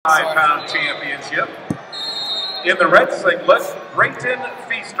5-pound championship. In the red singlet, Brayton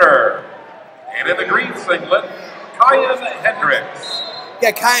Feister. And in the green singlet, Hendricks.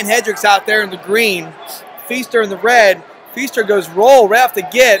 Got Hendricks out there in the green. Feister in the red. Feister goes roll right off the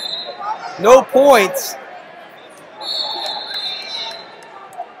get. No points.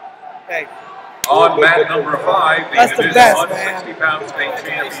 Okay. On mat number 5, That's the best, 160-pound state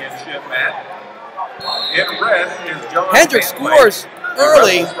championship mat. In red is John Hendricks scores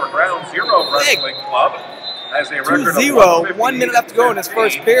early. For Ground Zero Wrestling Club. Has a record 2-0, 1 minute left to go in his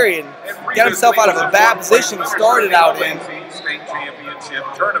first period. Got himself out of a bad position he started out in. State championship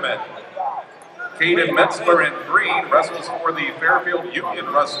tournament. Caden Metzler in green wrestles for the Fairfield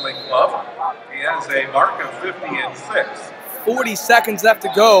Union Wrestling Club. He has a mark of 50-6. 40 seconds left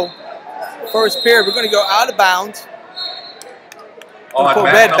to go. First period. We're going to go out of bounds. Put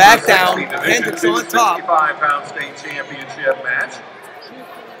red back down. Hendricks on top. 65-pound state championship match.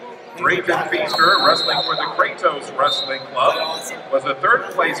 Brayton Feister, wrestling for the Kratos Wrestling Club, was a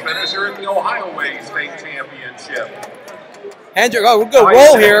third-place finisher in the Ohio Way State Championship. Hendricks, we'll go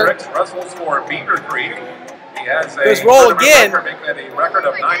roll here. Hendricks wrestles for Beaver Creek. He has a roll again. Making a record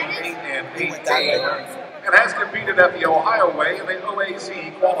of 98-18, and has competed at the Ohio Way and the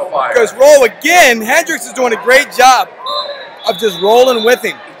OAC qualifier. Goes roll again. Hendricks is doing a great job of just rolling with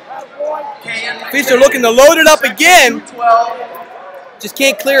him. Feister looking to load it up again. Just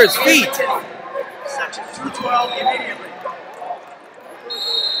can't clear his feet. Section 212 immediately.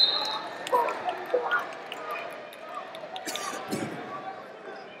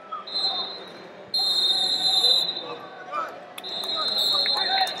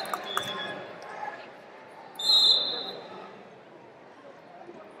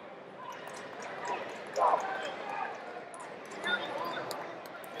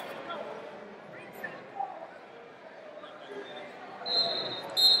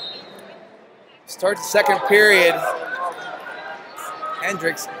 Start the second period.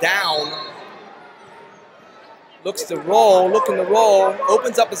 Hendricks down. Looking to roll,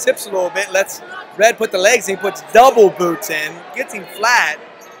 opens up his hips a little bit, lets Red put the legs in, puts double boots in, gets him flat.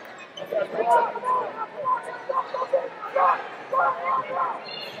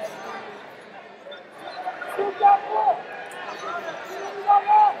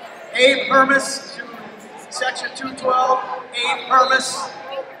 Abe Hermes to section 212. Abe Hermes.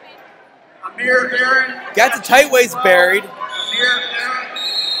 Amir Aaron. Got the tight waist buried. Amir Aaron.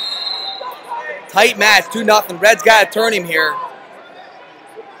 Tight match, 2-0. Red's got to turn him here.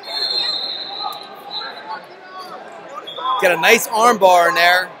 Got a nice arm bar in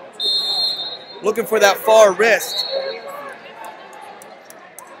there. Looking for that far wrist.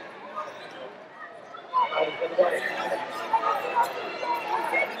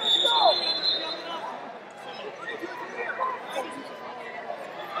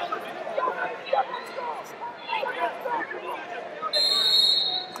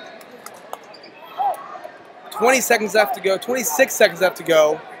 Seconds left to go, 26 seconds left to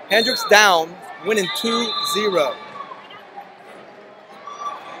go. Hendricks down, winning 2-0.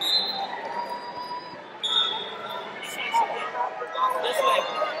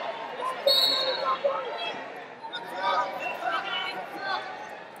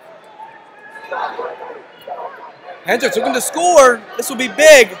 Hendricks looking to score. This will be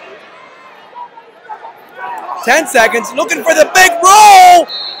big. 10 seconds, looking for the big roll.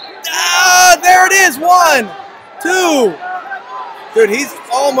 Ah, there it is, 1, 2. Dude, he's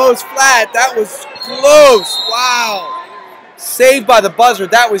almost flat. That was close. Wow. Saved by the buzzer.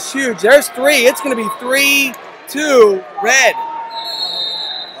 That was huge. There's 3. It's going to be 3-2 Red.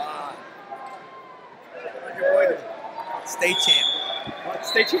 State champ. What,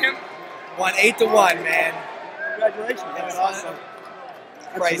 state champ? Won 8-1, man. Congratulations. That was awesome.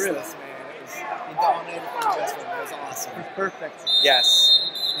 Priceless, man. He dominated for the best one. It was awesome. It was perfect. Yes.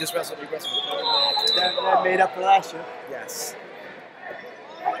 You just wrestled a match. That made up for last year. Yes.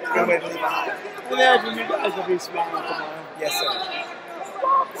 Good way to leave behind. Imagine you guys will be smiling tomorrow. Yes, sir.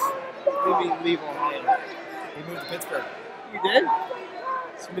 Maybe leave Ohio. He moved to Pittsburgh. You did?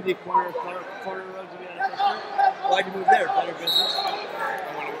 Smithy corner roads to be out of Pittsburgh. Why'd you move there? Better business? I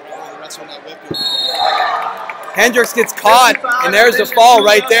want to wrestle that whip. Hendricks gets caught, and there's the fall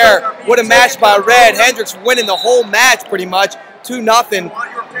right there. What a match by Red. Hendricks winning the whole match pretty much. 2-0.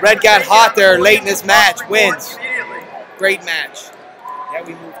 Red got hot there late in this match. Wins. Great match. Yeah,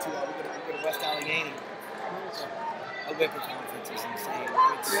 we moved to West Allegheny. A whip conference is insane.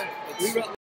 It's